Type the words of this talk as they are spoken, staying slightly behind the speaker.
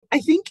I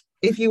think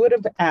if you would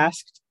have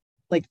asked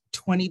like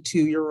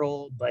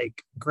 22-year-old,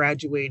 like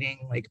graduating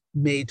like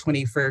May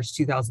 21st,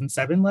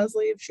 2007,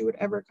 Leslie, if she would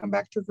ever come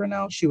back to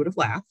Grinnell, she would have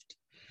laughed.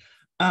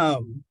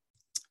 Um,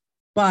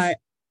 but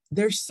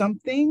there's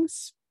something,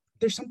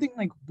 there's something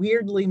like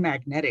weirdly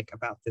magnetic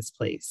about this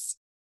place.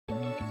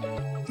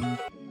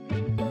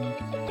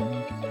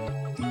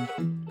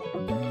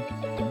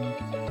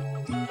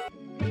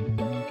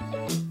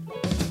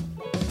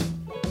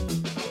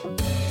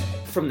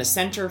 From the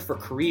Center for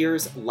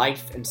Careers,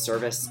 Life, and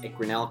Service at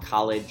Grinnell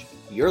College,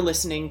 you're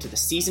listening to the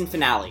season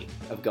finale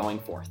of Going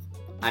Forth.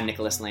 I'm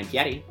Nicholas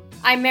Lampietti.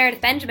 I'm Meredith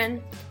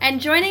Benjamin,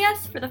 and joining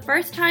us for the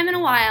first time in a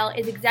while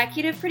is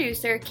executive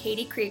producer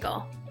Katie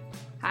Kriegel.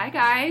 Hi,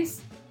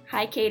 guys.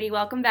 Hi, Katie.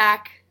 Welcome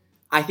back.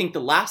 I think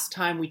the last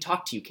time we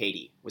talked to you,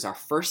 Katie, was our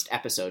first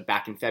episode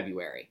back in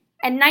February.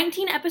 And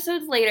 19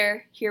 episodes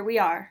later, here we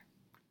are.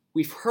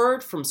 We've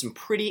heard from some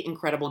pretty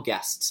incredible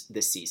guests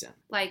this season.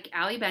 Like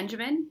Allie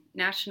Benjamin,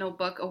 National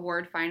Book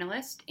Award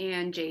finalist,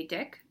 and Jay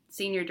Dick,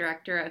 Senior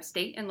Director of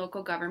State and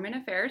Local Government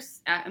Affairs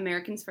at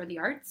Americans for the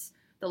Arts,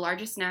 the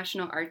largest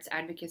national arts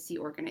advocacy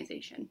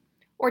organization.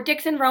 Or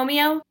Dixon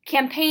Romeo,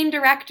 campaign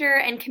director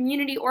and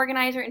community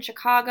organizer in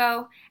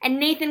Chicago, and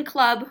Nathan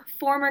Clubb,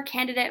 former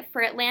candidate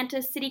for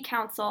Atlanta's City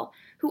Council,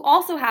 who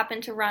also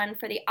happened to run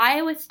for the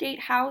Iowa State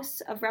House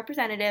of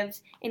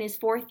Representatives in his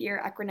fourth year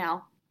at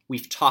Grinnell.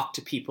 We've talked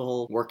to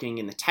people working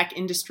in the tech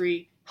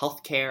industry,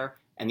 healthcare,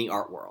 and the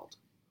art world.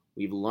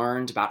 We've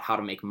learned about how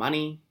to make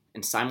money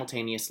and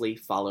simultaneously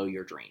follow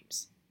your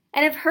dreams.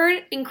 And have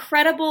heard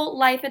incredible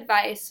life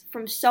advice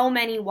from so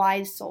many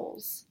wise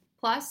souls.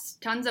 Plus,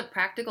 tons of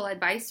practical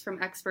advice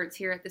from experts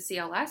here at the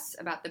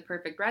CLS about the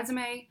perfect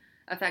resume,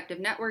 effective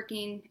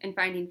networking, and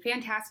finding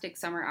fantastic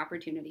summer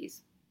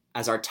opportunities.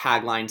 As our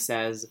tagline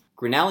says,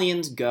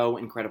 Grinnellians go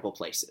incredible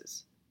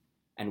places.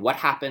 And what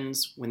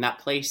happens when that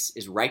place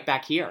is right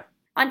back here?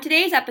 On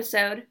today's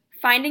episode,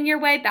 Finding Your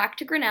Way Back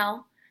to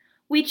Grinnell,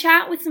 we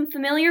chat with some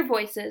familiar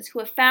voices who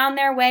have found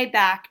their way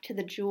back to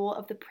the jewel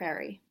of the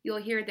Prairie. You'll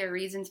hear their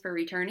reasons for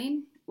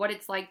returning, what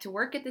it's like to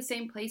work at the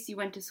same place you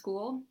went to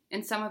school,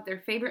 and some of their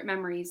favorite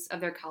memories of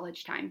their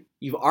college time.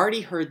 You've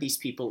already heard these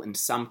people in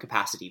some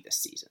capacity this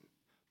season,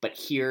 but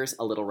here's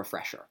a little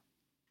refresher.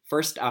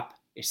 First up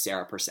is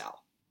Sarah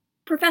Purcell.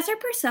 Professor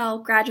Purcell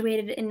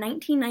graduated in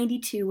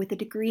 1992 with a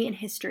degree in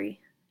history.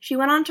 She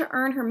went on to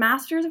earn her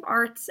Master's of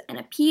Arts and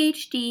a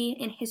PhD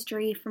in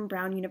history from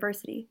Brown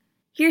University.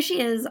 Here she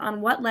is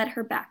on what led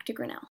her back to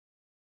Grinnell.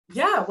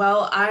 Yeah,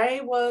 well,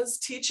 I was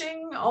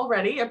teaching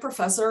already, a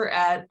professor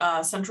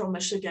at Central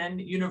Michigan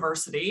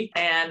University,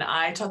 and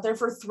I taught there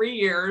for 3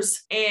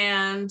 years.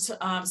 And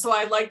so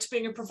I liked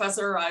being a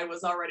professor. I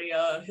was already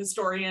a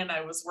historian.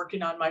 I was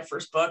working on my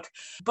first book,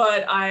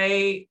 but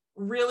I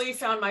really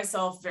found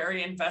myself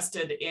very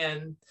invested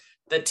in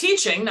the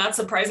teaching, not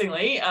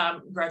surprisingly.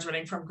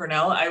 Graduating from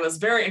Grinnell, I was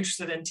very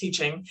interested in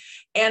teaching,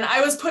 and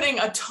I was putting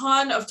a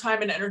ton of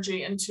time and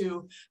energy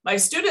into my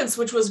students,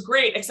 which was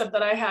great, except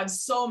that I had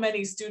so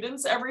many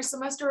students every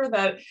semester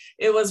that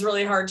it was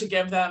really hard to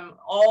give them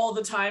all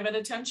the time and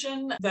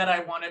attention that I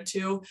wanted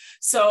to.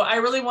 So I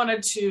really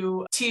wanted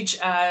to teach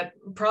at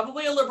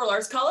probably a liberal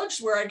arts college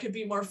where I could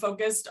be more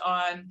focused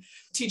on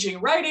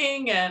teaching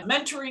writing and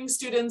mentoring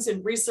students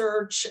in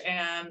research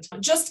and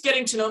just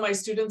getting to know my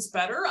students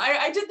better.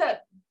 I did that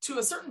to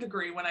a certain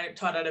degree when I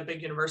taught at a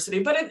big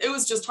university, but it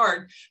was just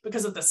hard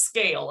because of the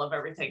scale of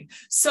everything.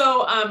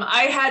 So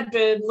I had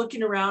been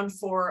looking around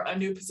for a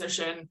new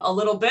position a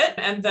little bit,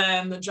 and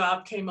then the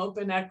job came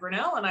open at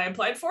Grinnell and I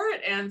applied for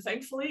it, and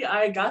thankfully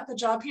I got the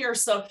job here.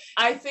 So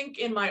I think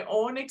in my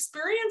own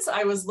experience,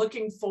 I was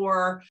looking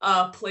for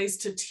a place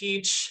to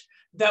teach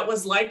that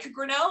was like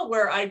Grinnell,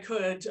 where I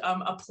could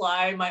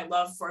apply my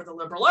love for the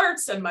liberal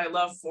arts and my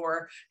love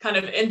for kind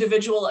of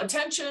individual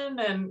attention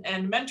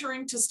and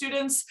mentoring to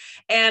students.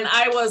 And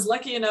I was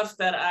lucky enough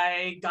that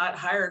I got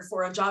hired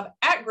for a job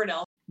at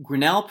Grinnell.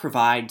 Grinnell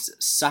provides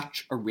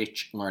such a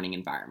rich learning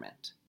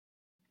environment.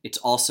 It's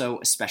also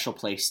a special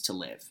place to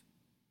live.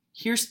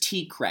 Here's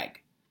T.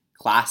 Craig,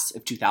 class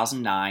of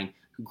 2009,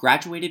 who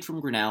graduated from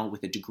Grinnell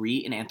with a degree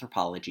in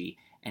anthropology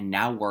and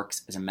now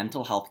works as a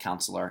mental health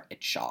counselor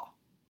at Shaw.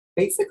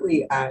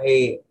 Basically,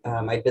 I'd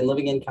been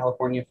living in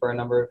California for a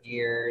number of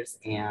years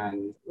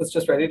and was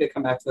just ready to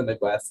come back to the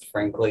Midwest.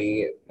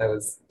 Frankly, I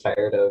was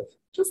tired of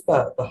just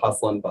the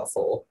hustle and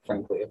bustle,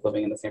 frankly, of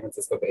living in the San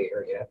Francisco Bay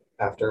Area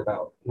after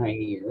about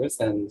 9 years,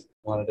 and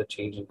wanted a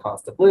change in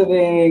cost of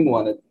living,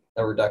 wanted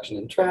a reduction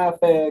in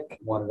traffic,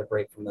 wanted a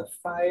break from the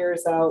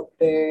fires out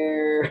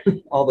there,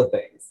 all the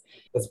things.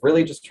 Was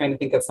really just trying to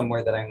think of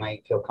somewhere that I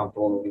might feel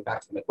comfortable moving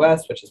back to the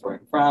Midwest, which is where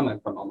I'm from.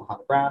 I'm from Omaha,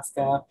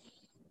 Nebraska.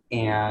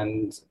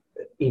 And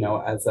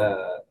as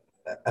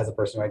a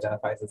person who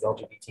identifies as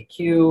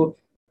LGBTQ,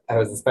 I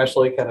was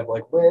especially kind of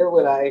like, where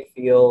would I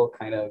feel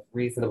kind of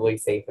reasonably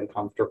safe and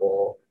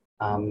comfortable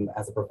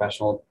as a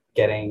professional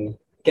getting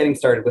getting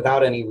started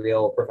without any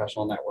real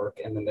professional network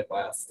in the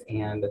Midwest.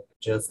 And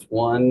just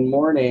one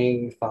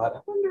morning thought,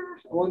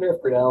 I wonder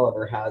if Grinnell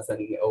ever has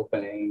any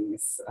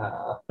openings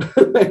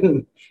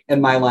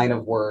in my line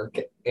of work.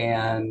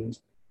 And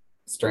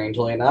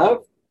strangely enough,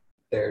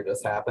 there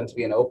just happened to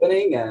be an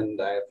opening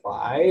and I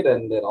applied,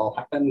 and it all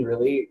happened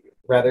really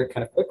rather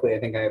kind of quickly. I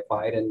think I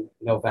applied in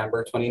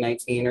November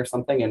 2019 or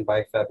something, and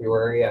by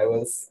February I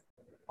was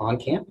on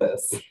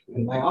campus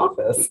in my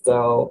office.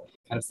 So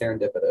kind of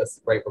serendipitous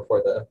right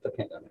before the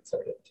pandemic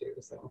started too.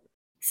 So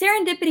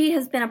serendipity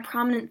has been a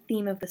prominent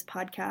theme of this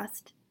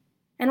podcast.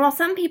 And while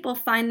some people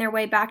find their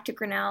way back to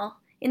Grinnell,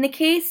 in the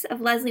case of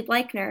Leslie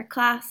Bleichner,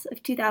 class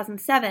of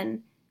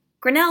 2007,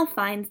 Grinnell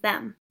finds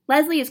them.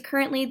 Leslie is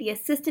currently the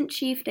Assistant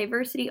Chief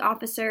Diversity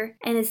Officer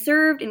and has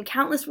served in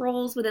countless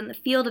roles within the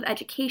field of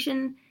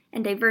education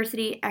and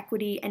diversity,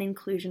 equity, and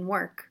inclusion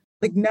work.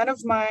 Like, none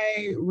of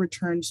my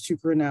returns to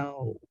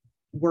Grinnell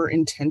were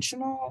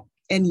intentional,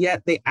 and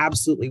yet they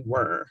absolutely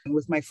were. And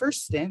with my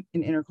first stint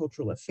in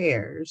intercultural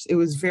affairs, it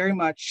was very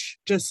much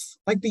just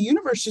like the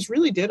universe just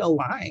really did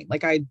align.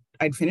 Like,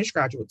 I'd finished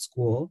graduate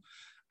school.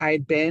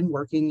 I'd been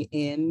working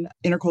in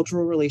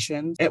intercultural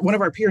relations at one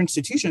of our peer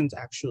institutions,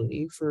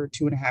 actually, for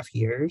 2.5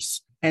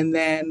 years, and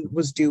then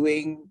was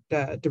doing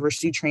the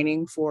diversity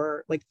training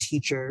for like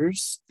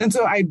teachers. And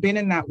so I'd been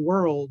in that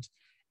world,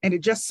 and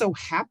it just so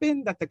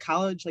happened that the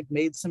college like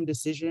made some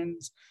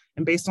decisions,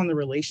 and based on the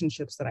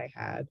relationships that I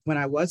had when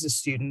I was a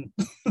student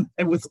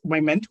and with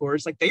my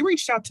mentors, like they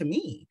reached out to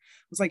me.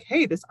 It was like,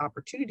 hey, this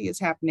opportunity is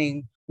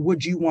happening.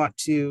 Would you want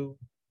to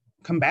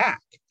come back?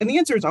 And the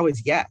answer is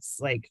always yes.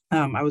 Like,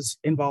 I was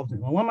involved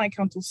in alumni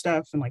council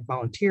stuff and like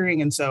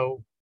volunteering. And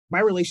so my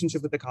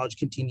relationship with the college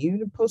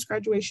continued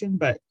post-graduation,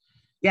 but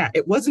yeah,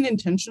 it wasn't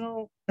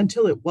intentional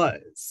until it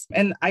was.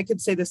 And I could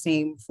say the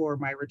same for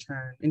my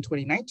return in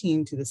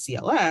 2019 to the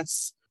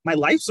CLS. My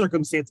life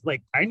circumstance,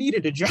 like I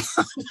needed a job.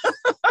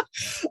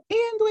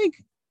 And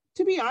like,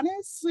 to be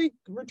honest, like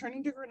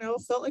returning to Grinnell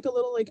felt like a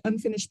little like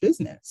unfinished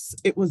business.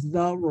 It was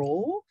the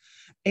role,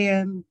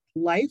 and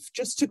life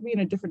just took me in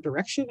a different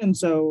direction. And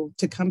so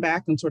to come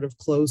back and sort of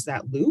close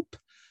that loop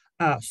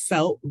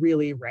felt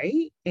really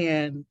right.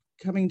 And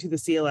coming to the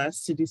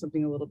CLS to do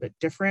something a little bit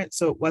different,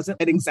 so it wasn't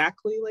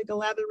exactly like a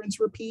lather, rinse,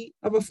 repeat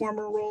of a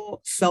former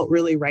role, felt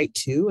really right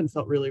too, and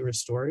felt really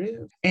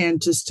restorative. And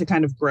just to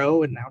kind of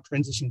grow and now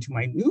transition to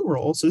my new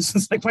role, so this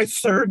is like my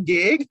third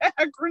gig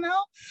at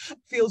Grinnell,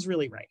 feels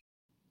really right.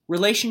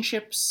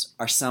 Relationships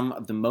are some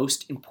of the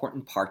most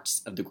important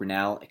parts of the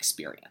Grinnell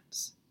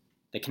experience.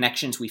 The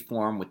connections we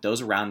form with those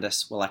around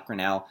us while at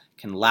Grinnell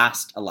can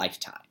last a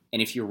lifetime.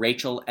 And if you're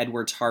Rachel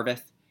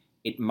Edwards-Harveth,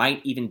 it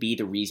might even be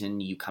the reason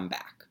you come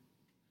back.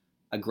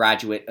 A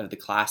graduate of the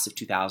class of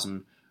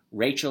 2000,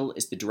 Rachel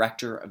is the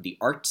director of the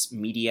Arts,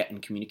 Media,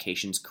 and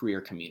Communications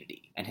Career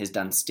Community and has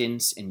done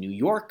stints in New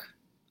York,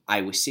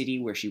 Iowa City,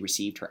 where she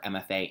received her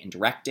MFA in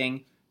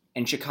directing,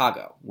 and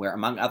Chicago, where,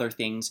 among other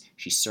things,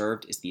 she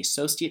served as the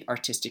Associate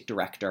Artistic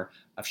Director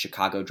of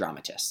Chicago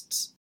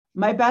Dramatists.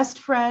 My best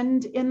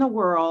friend in the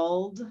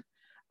world,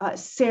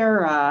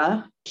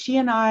 Sarah, she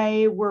and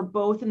I were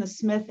both in the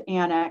Smith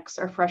Annex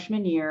our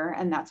freshman year,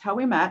 and that's how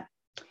we met.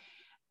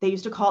 They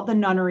used to call it the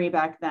nunnery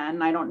back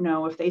then. I don't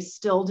know if they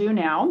still do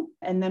now.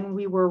 And then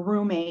we were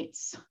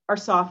roommates our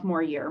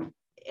sophomore year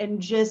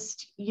and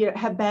just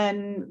have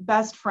been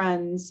best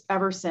friends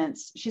ever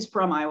since. She's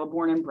from Iowa,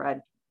 born and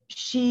bred.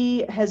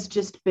 She has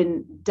just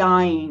been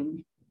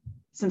dying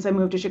since I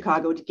moved to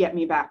Chicago to get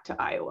me back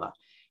to Iowa.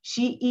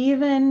 She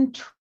even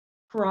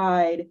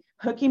tried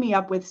hooking me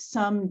up with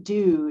some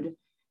dude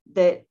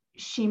that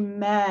she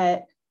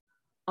met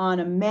on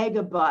a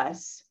mega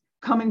bus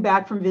coming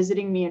back from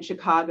visiting me in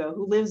Chicago,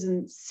 who lives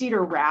in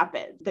Cedar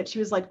Rapids, that she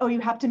was like, oh, you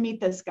have to meet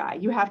this guy.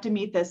 You have to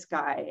meet this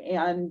guy.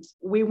 And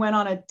we went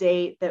on a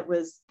date that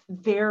was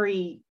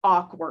very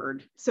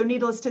awkward. So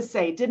needless to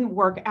say, didn't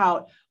work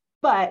out,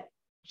 but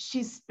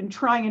she's been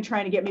trying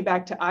to get me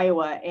back to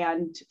Iowa.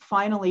 And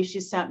finally, she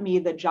sent me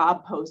the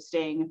job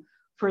posting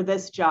for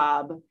this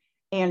job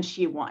and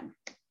she won.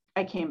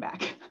 I came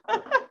back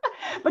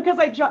because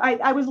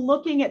I was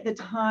looking at the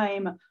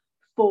time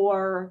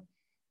for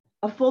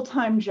a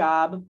full-time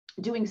job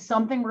doing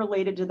something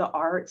related to the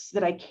arts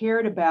that I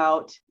cared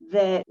about,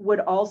 that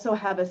would also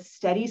have a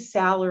steady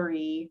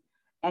salary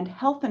and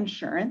health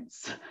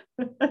insurance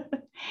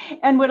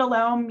and would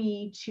allow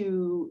me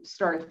to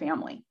start a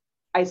family.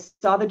 I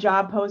saw the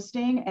job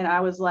posting and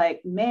I was like,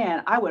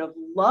 man, I would have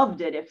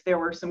loved it if there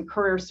were some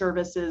career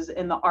services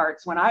in the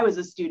arts when I was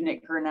a student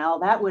at Grinnell.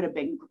 That would have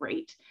been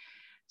great.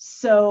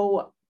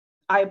 So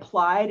I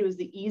applied. It was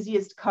the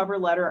easiest cover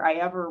letter I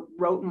ever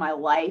wrote in my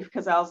life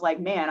because I was like,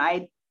 man,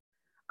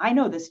 I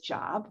know this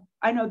job.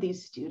 I know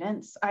these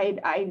students.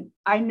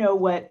 I know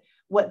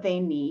what they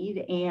need,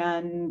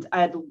 and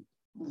I'd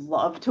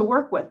love to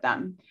work with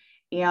them.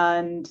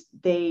 And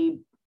they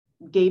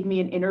gave me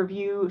an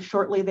interview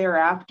shortly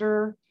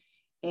thereafter,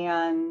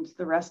 and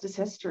the rest is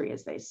history,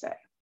 as they say.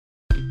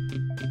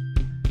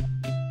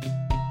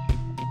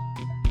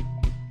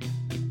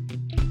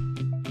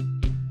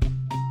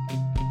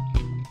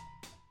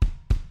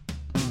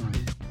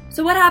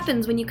 So what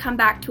happens when you come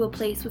back to a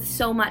place with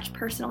so much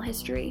personal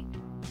history?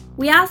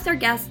 We asked our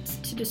guests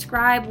to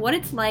describe what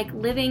it's like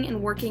living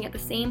and working at the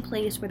same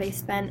place where they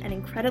spent an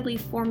incredibly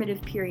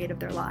formative period of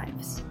their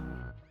lives.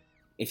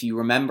 If you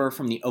remember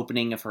from the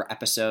opening of her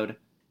episode,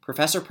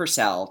 Professor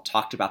Purcell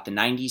talked about the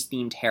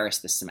 90s-themed Harris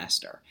this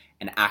semester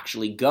and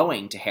actually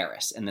going to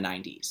Harris in the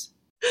 90s.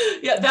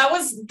 Yeah,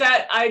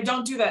 that I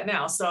don't do that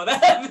now. So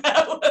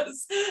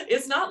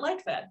it's not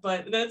like that,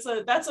 but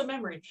that's a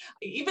memory.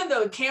 Even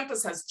though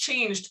campus has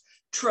changed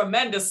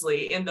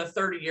tremendously in the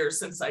 30 years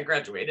since I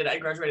graduated. I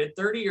graduated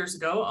 30 years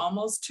ago,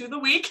 almost to the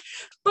week,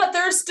 but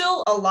there's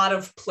still a lot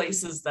of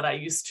places that I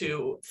used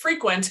to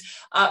frequent.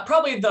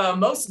 Probably the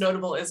most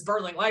notable is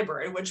Burling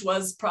Library, which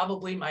was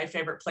probably my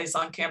favorite place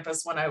on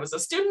campus when I was a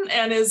student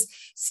and is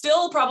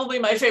still probably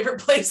my favorite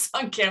place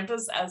on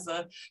campus as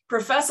a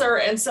professor.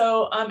 And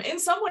so in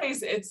some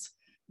ways, it's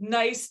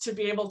nice to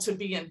be able to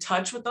be in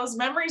touch with those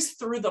memories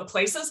through the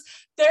places.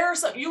 There are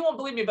some, you won't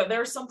believe me, but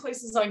there are some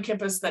places on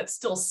campus that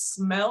still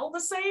smell the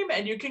same,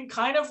 and you can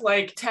kind of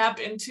like tap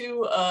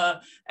into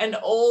an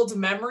old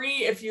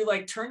memory if you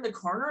like turn the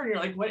corner and you're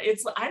like, what?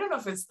 It's, I don't know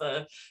if it's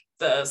the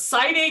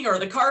siding or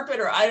the carpet,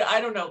 or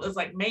I don't know, it's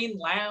like main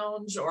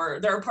lounge, or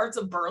there are parts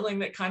of Burling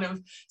that kind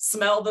of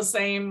smell the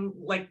same,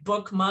 like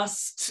book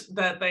must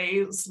that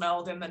they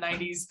smelled in the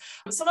 90s.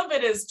 Some of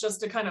it is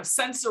just a kind of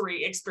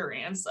sensory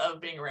experience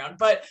of being around.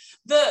 But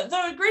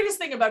the greatest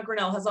thing about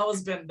Grinnell has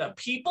always been the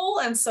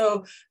people. And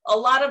so a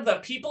lot of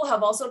the people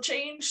have also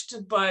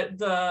changed, but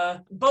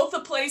both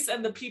the place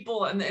and the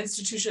people and the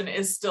institution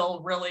is still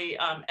really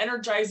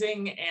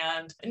energizing.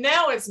 And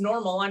now it's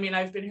normal. I mean,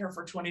 I've been here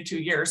for 22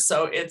 years,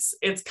 so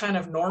it's kind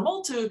of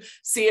normal to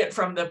see it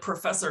from the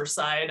professor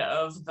side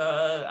of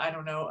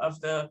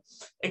the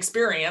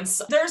experience.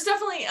 There's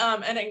definitely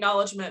an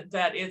acknowledgement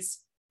that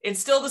it's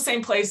still the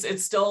same place.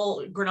 It's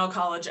still Grinnell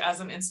College as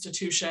an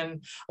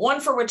institution,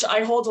 one for which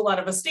I hold a lot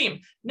of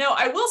esteem. Now,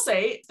 I will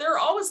say there are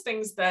always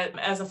things that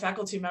as a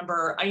faculty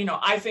member,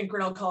 I think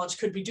Grinnell College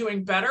could be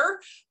doing better,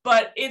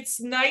 but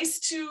it's nice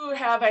to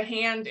have a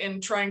hand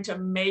in trying to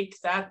make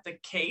that the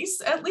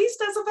case, at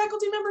least as a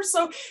faculty member.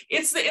 So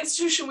it's the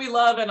institution we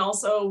love and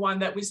also one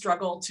that we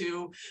struggle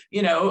to,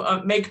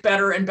 make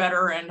better and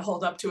better and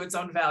hold up to its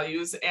own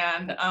values.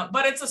 And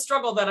but it's a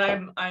struggle that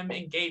I'm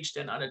engaged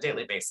in on a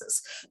daily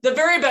basis. The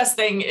very best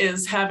thing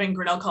is having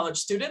Grinnell College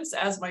students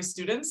as my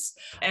students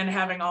and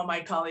having all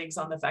my colleagues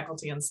on the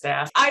faculty and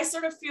staff. I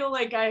sort of feel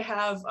like I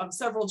have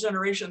several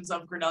generations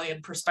of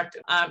Grinnellian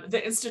perspective.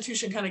 The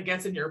institution kind of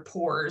gets in your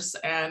pores,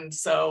 and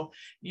so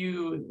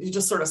you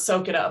just sort of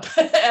soak it up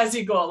as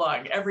you go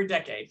along every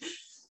decade.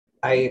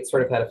 I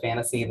sort of had a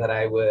fantasy that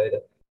I would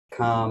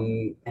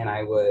come and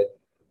I would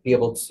be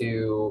able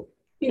to,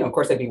 of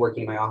course I'd be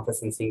working in my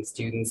office and seeing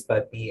students,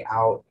 but be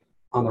out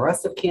on the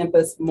rest of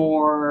campus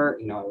more.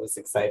 I was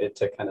excited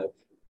to kind of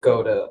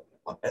go to,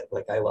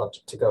 I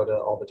loved to go to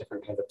all the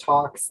different kinds of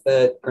talks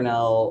that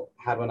Grinnell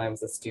had when I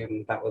was a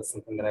student. That was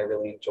something that I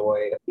really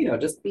enjoyed.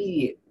 Just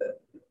be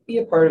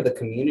a part of the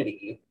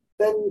community.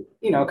 Then,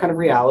 kind of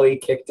reality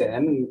kicked in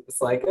and it's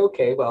like,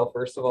 okay, well,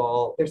 first of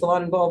all, there's a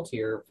lot involved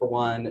here. For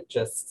one,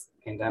 just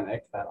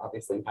pandemic that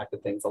obviously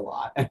impacted things a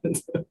lot.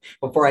 And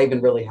before I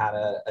even really had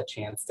a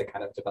chance to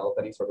kind of develop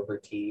any sort of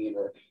routine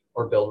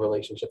or build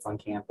relationships on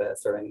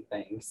campus or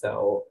anything.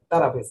 So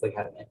that obviously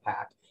had an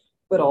impact.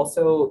 But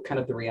also kind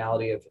of the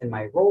reality of in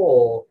my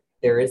role,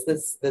 there is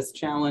this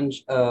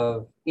challenge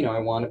of,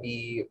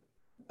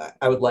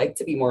 I would like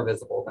to be more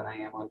visible than I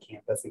am on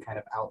campus and kind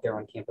of out there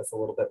on campus a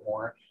little bit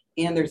more.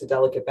 And there's a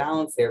delicate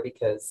balance there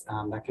because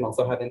that can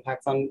also have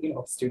impacts on,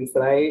 students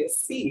that I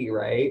see,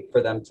 right?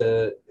 For them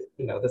to,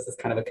 this is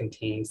kind of a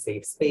contained,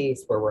 safe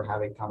space where we're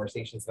having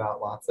conversations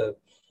about lots of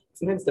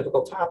sometimes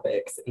difficult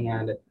topics.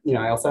 And,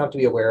 I also have to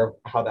be aware of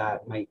how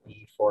that might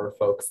be for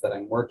folks that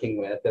I'm working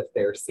with if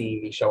they're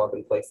seeing me show up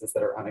in places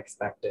that are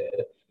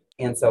unexpected.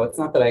 And so it's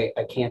not that I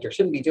can't or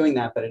shouldn't be doing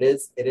that, but it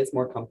is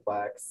more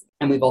complex.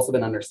 And we've also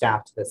been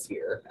understaffed this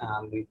year.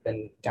 We've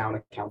been down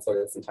a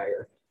counselor this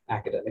entire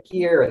academic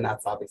year, and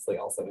that's obviously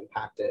also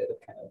impacted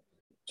kind of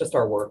just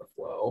our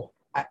workflow.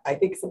 I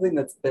think something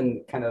that's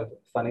been kind of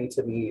funny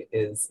to me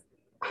is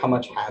how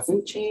much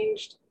hasn't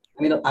changed.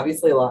 I mean,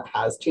 obviously a lot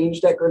has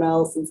changed at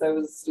Grinnell since I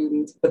was a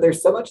student, but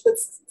there's so much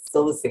that's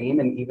still the same.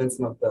 And even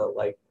some of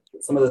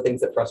the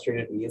things that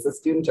frustrated me as a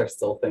student are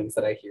still things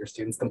that I hear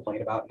students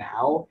complain about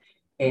now.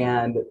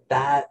 And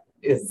that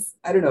is,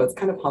 I don't know, it's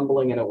kind of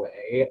humbling in a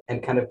way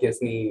and kind of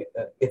gives me,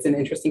 it's an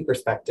interesting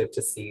perspective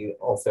to see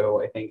also,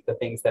 I think, the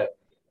things that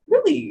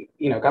really,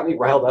 got me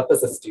riled up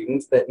as a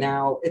student that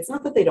now it's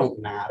not that they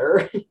don't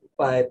matter,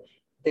 but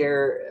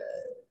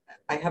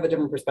I have a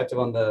different perspective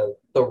on the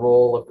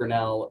role of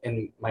Grinnell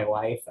in my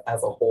life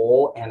as a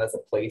whole and as a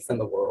place in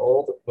the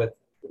world with,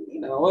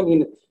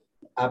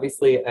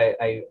 obviously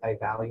I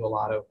value a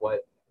lot of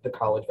what the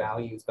college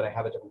values, but I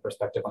have a different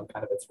perspective on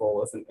kind of its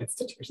role as an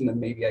institution than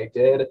maybe I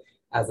did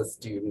as a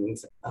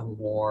student, a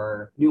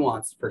more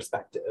nuanced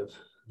perspective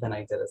than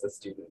I did as a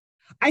student.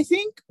 I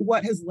think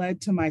what has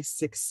led to my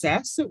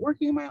success at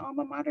working in my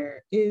alma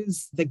mater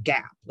is the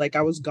gap. Like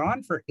I was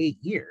gone for 8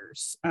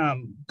 years,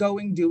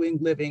 going, doing,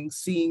 living,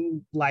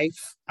 seeing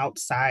life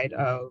outside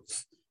of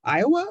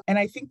Iowa. And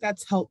I think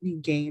that's helped me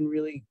gain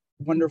really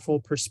wonderful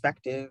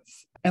perspective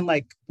and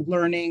like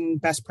learning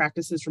best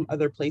practices from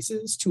other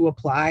places to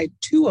apply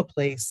to a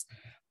place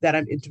that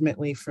I'm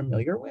intimately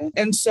familiar with.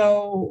 And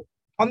so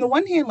on the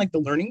one hand, like the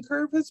learning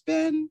curve has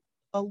been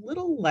a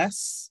little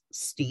less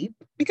steep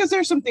because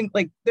there's some things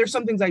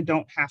I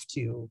don't have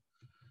to,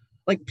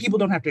 like people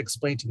don't have to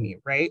explain to me,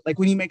 right? Like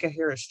when you make a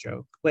Harris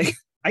joke, like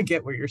I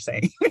get what you're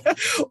saying.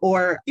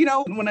 Or,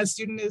 when a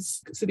student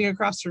is sitting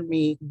across from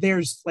me,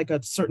 there's like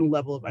a certain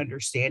level of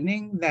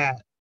understanding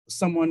that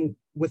someone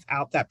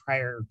without that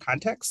prior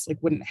context like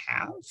wouldn't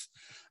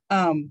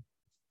have.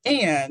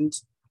 And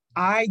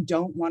I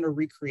don't want to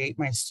recreate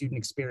my student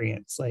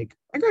experience. Like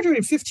I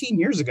graduated 15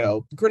 years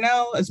ago.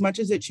 Grinnell, as much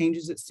as it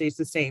changes, it stays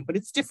the same, but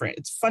it's different.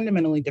 It's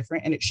fundamentally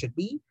different and it should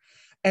be.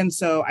 And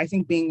so I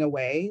think being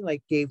away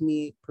like gave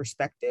me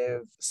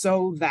perspective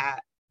so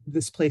that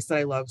this place that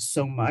I love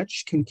so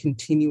much can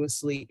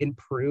continuously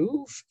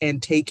improve and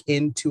take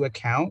into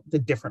account the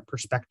different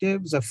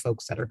perspectives of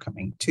folks that are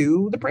coming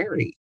to the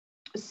Prairie.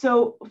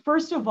 So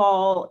first of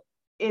all,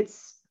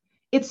 it's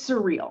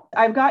surreal.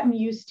 I've gotten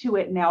used to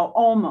it now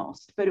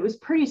almost, but it was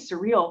pretty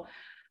surreal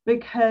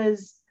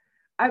because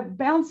I've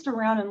bounced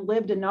around and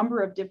lived a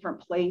number of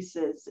different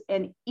places,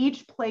 and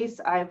each place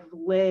I've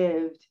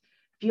lived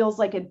feels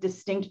like a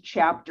distinct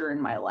chapter in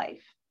my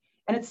life.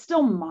 And it's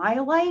still my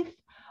life,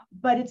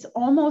 but it's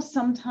almost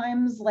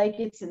sometimes like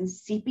it's in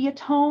sepia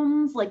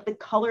tones, like the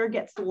color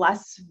gets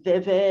less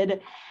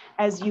vivid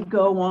as you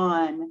go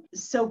on.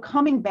 So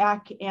coming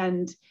back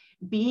and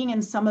being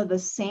in some of the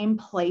same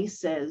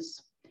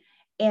places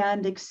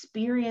and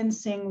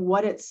experiencing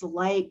what it's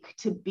like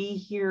to be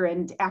here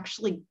and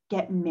actually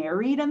get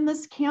married on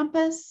this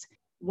campus,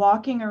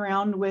 walking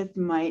around with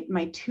my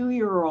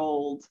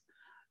 2-year-old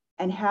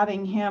and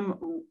having him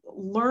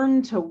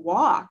learn to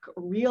walk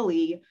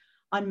really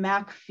on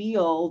Mac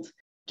Field,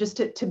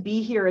 just to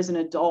be here as an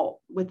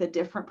adult with a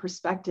different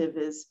perspective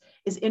is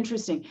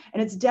interesting.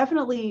 And it's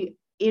definitely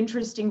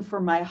interesting for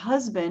my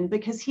husband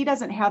because he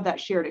doesn't have that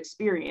shared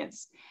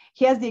experience.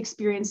 He has the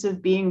experience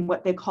of being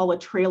what they call a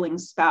trailing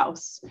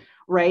spouse,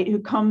 right? Who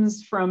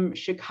comes from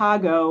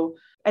Chicago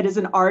and is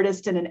an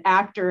artist and an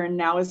actor and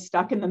now is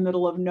stuck in the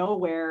middle of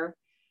nowhere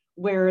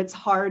where it's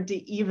hard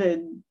to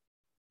even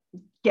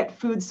get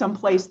food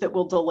someplace that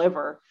will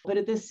deliver. But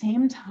at the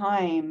same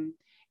time,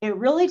 it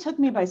really took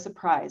me by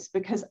surprise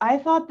because I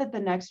thought that the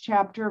next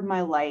chapter of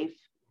my life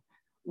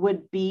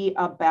would be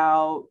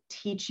about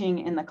teaching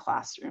in the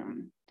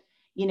classroom.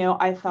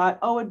 I thought,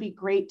 it'd be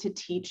great to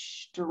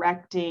teach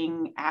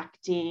directing,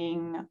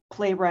 acting,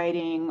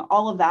 playwriting,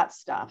 all of that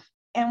stuff.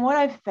 And what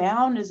I've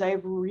found is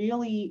I've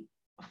really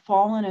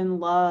fallen in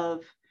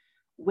love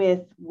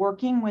with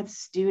working with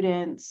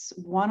students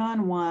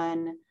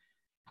one-on-one,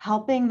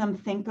 helping them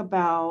think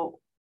about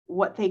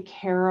what they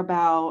care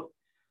about,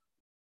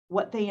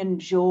 what they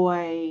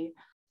enjoy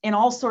in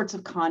all sorts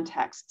of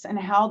contexts, and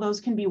how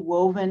those can be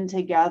woven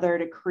together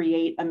to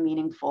create a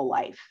meaningful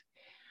life.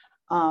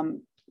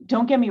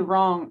 Don't get me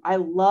wrong, I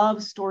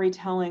love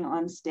storytelling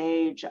on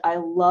stage. I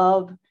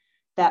love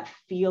that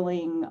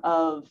feeling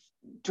of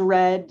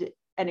dread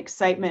and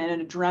excitement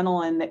and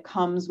adrenaline that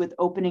comes with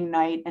opening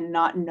night and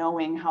not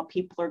knowing how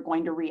people are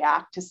going to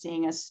react to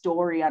seeing a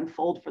story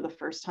unfold for the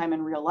first time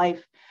in real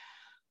life.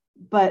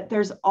 But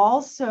there's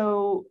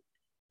also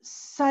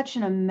such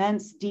an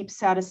immense, deep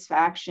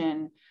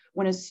satisfaction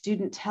when a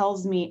student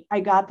tells me,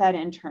 I got that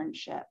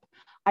internship,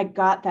 I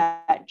got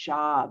that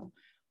job.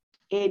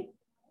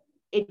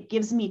 It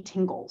gives me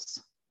tingles,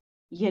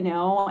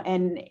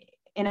 and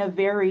in a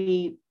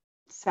very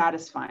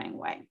satisfying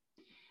way.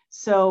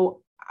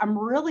 So I'm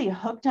really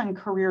hooked on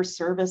career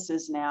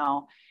services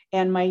now.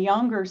 And my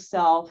younger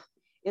self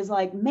is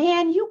like,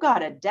 man, you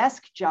got a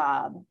desk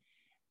job.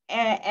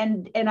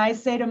 And I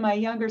say to my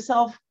younger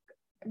self,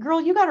 girl,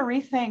 you got to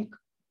rethink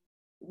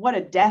what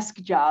a desk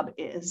job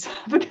is.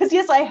 Because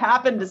yes, I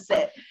happen to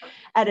sit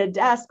at a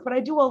desk, but I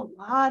do a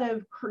lot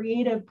of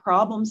creative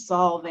problem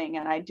solving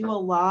and I do a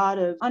lot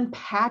of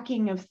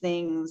unpacking of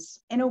things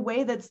in a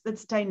way that's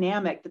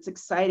dynamic, that's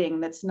exciting,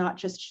 that's not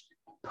just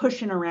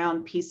pushing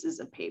around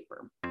pieces of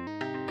paper.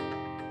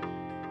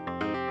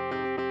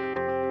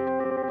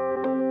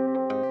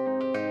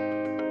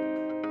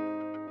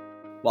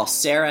 While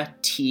Sarah,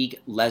 Teague,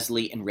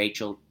 Leslie, and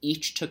Rachel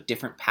each took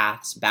different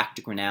paths back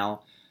to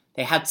Grinnell,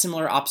 they had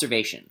similar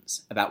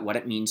observations about what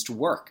it means to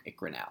work at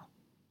Grinnell.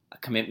 A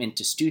commitment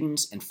to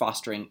students and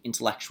fostering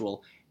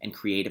intellectual and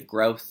creative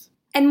growth.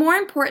 And more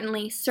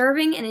importantly,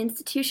 serving an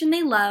institution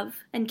they love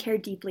and care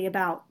deeply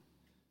about.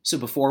 So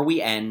before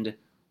we end,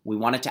 we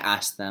wanted to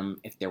ask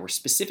them if there were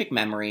specific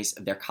memories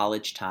of their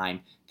college time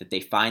that they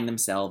find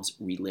themselves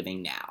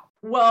reliving now.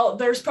 Well,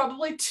 there's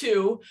probably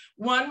two.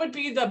 One would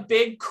be the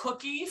big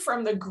cookie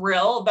from the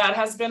grill. That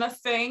has been a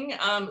thing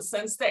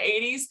since the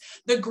 80s.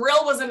 The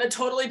grill was in a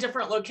totally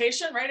different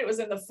location, right? It was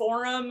in the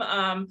Forum.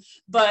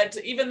 But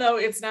even though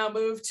it's now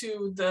moved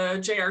to the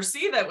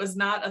JRC, that was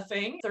not a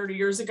thing 30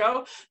 years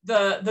ago.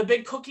 The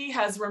big cookie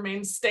has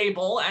remained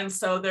stable. And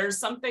so there's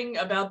something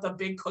about the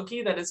big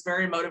cookie that is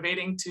very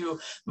motivating to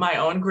my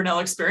own Grinnell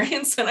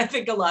experience. And I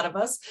think a lot of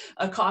us,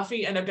 a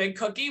coffee and a big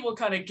cookie will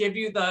kind of give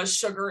you the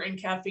sugar and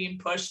caffeine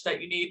push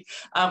that you need,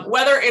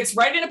 whether it's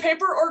writing a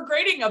paper or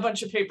grading a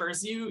bunch of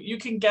papers. You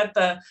can get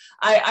I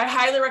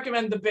highly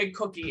recommend the big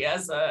cookie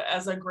as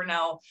a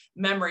Grinnell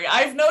memory.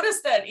 I've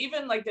noticed that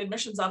even like the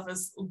admissions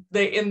office,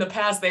 in the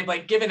past they've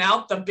like given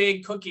out the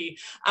big cookie,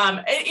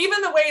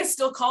 even the way it's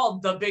still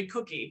called the big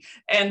cookie.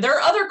 And there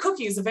are other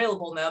cookies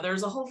available now.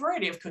 There's a whole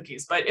variety of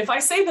cookies, but if I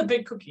say the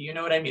big cookie, you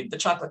know what I mean, the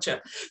chocolate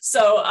chip.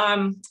 So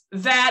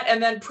that,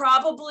 and then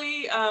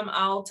probably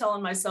I'll tell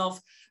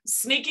myself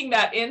sneaking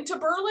that into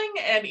Burling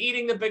and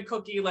eating the big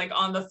cookie like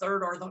on the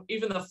third or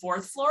even the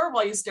fourth floor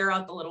while you stare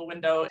out the little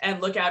window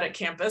and look out at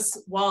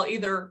campus while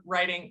either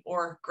writing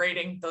or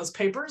grading those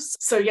papers.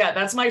 So yeah,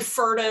 that's my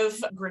furtive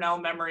Grinnell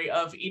memory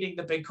of eating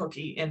the big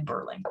cookie in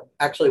Burling.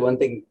 Actually, one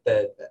thing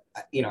that,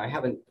 I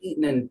haven't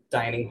eaten in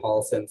dining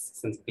hall since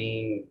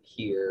being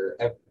here.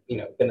 I've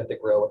been at the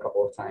grill a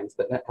couple of times,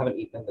 but haven't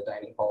eaten in the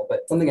dining hall.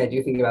 But something I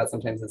do think about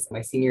sometimes is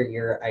my senior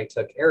year, I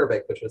took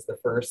Arabic, which was the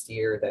first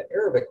year that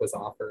Arabic was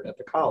offered at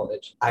the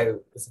college. I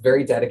was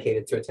very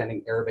dedicated to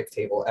attending Arabic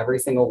table every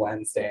single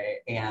Wednesday.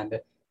 And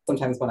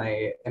sometimes when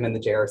I am in the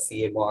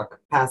JRC and walk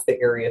past the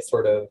area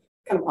sort of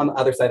kind of on the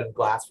other side of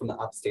glass from the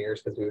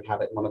upstairs, because we would have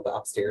it in one of the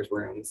upstairs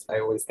rooms, I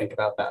always think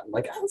about that. And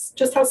like,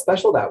 just how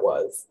special that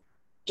was.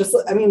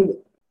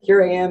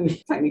 Here I am,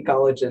 tiny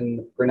college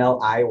in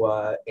Grinnell,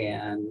 Iowa,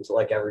 and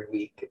like every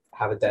week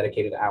have a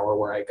dedicated hour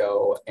where I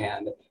go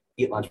and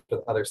eat lunch with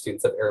other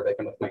students of Arabic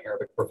and with my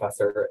Arabic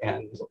professor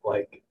and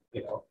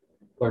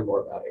learn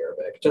more about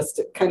Arabic. Just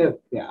to kind of,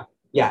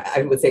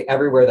 I would say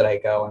everywhere that I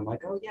go, I'm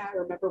like, oh yeah, I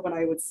remember when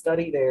I would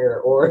study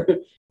there, or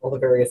all the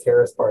various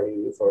Harris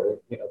parties, or,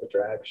 the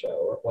drag show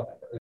or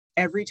whatever.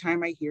 Every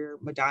time I hear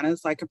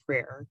Madonna's Like a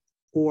Prayer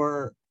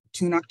or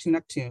Tunak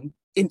Tunak Tune,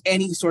 in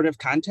any sort of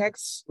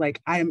context,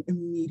 like I am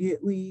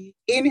immediately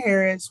in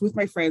Harris with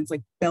my friends,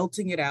 like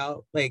belting it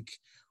out. Like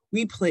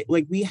we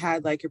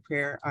had Like a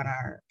Prayer on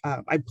our,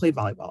 I played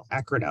volleyball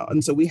at Grinnell.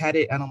 And so we had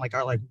it on like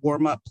our like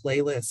warm up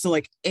playlist. So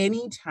like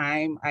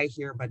anytime I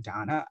hear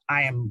Madonna,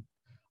 I am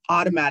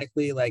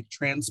automatically like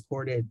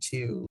transported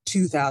to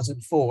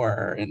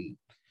 2004 and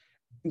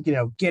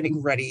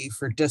getting ready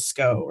for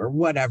disco or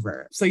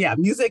whatever. So yeah,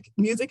 music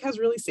has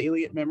really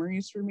salient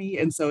memories for me.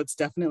 And so it's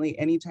definitely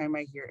anytime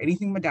I hear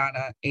anything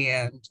Madonna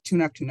and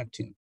Tunak Tunak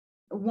Tune.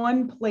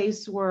 One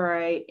place where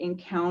I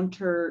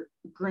encounter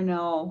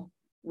Grinnell,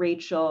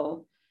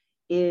 Rachel,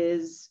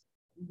 is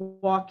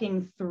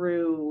walking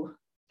through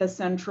the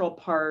central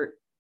part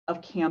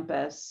of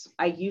campus.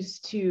 I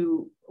used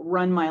to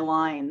run my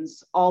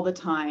lines all the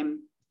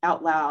time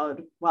out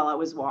loud while I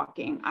was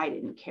walking. I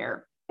didn't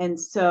care. And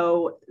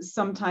so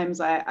sometimes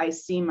I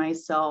see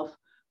myself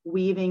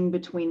weaving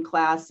between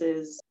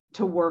classes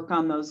to work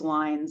on those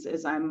lines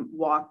as I'm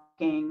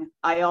walking.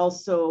 I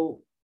also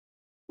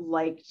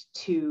liked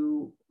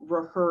to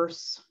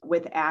rehearse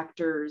with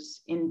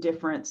actors in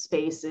different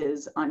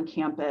spaces on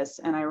campus.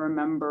 And I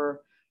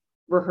remember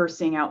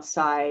rehearsing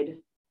outside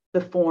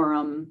the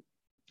Forum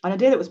on a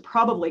day that was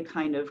probably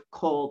kind of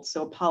cold,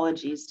 so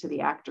apologies to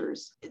the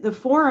actors. The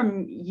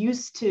Forum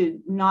used to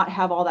not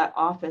have all that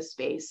office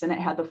space, and it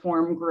had the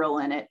Forum grill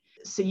in it,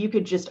 so you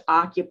could just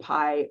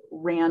occupy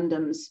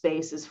random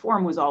spaces.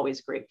 Forum was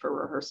always great for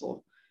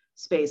rehearsal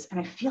space, and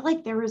I feel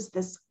like there was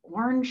this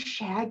orange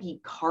shaggy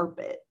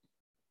carpet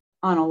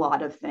on a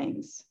lot of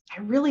things.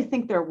 I really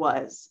think there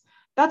was.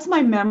 That's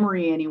my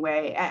memory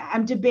anyway.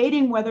 I'm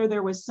debating whether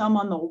there was some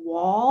on the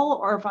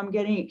wall or if I'm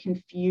getting it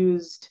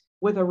confused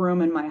with a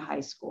room in my high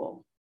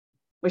school,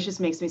 which just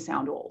makes me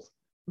sound old.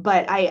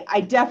 But I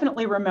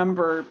definitely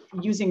remember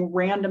using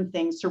random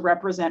things to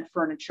represent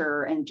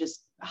furniture and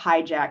just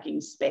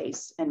hijacking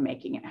space and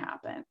making it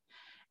happen.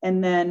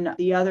 And then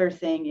the other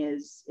thing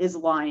is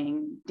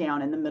lying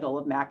down in the middle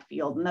of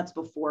Macfield, and that's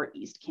before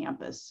East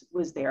Campus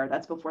was there.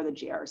 That's before the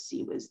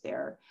JRC was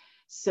there.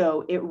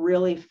 So it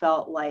really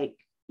felt like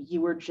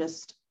you were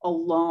just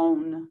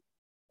alone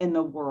in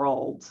the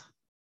world,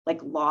 like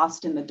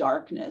lost in the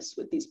darkness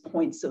with these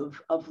points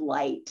of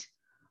light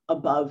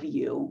above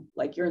you,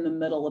 like you're in the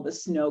middle of a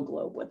snow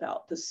globe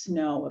without the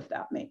snow, if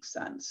that makes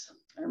sense.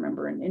 I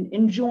remember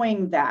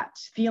enjoying that,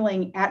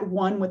 feeling at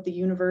one with the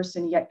universe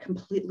and yet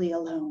completely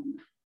alone.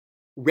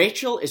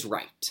 Rachel is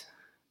right.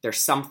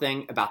 There's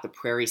something about the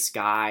prairie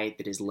sky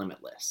that is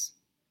limitless.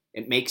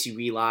 It makes you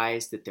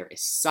realize that there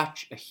is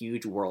such a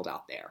huge world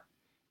out there.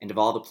 And of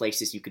all the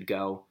places you could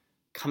go,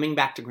 coming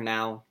back to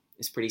Grinnell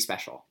is pretty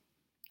special.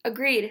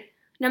 Agreed.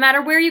 No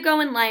matter where you go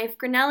in life,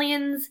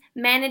 Grinnellians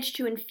manage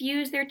to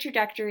infuse their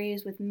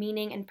trajectories with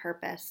meaning and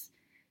purpose.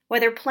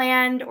 Whether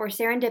planned or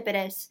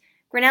serendipitous,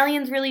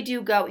 Grinnellians really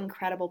do go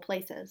incredible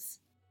places.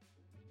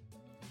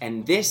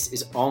 And this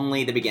is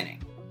only the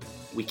beginning.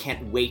 We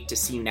can't wait to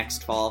see you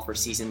next fall for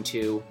season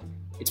 2.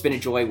 It's been a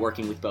joy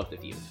working with both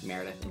of you,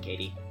 Meredith and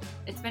Katie.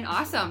 It's been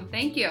awesome.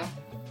 Thank you.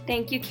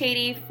 Thank you,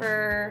 Katie,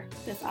 for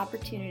this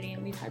opportunity,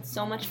 and we've had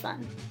so much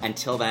fun.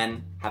 Until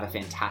then, have a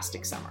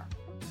fantastic summer.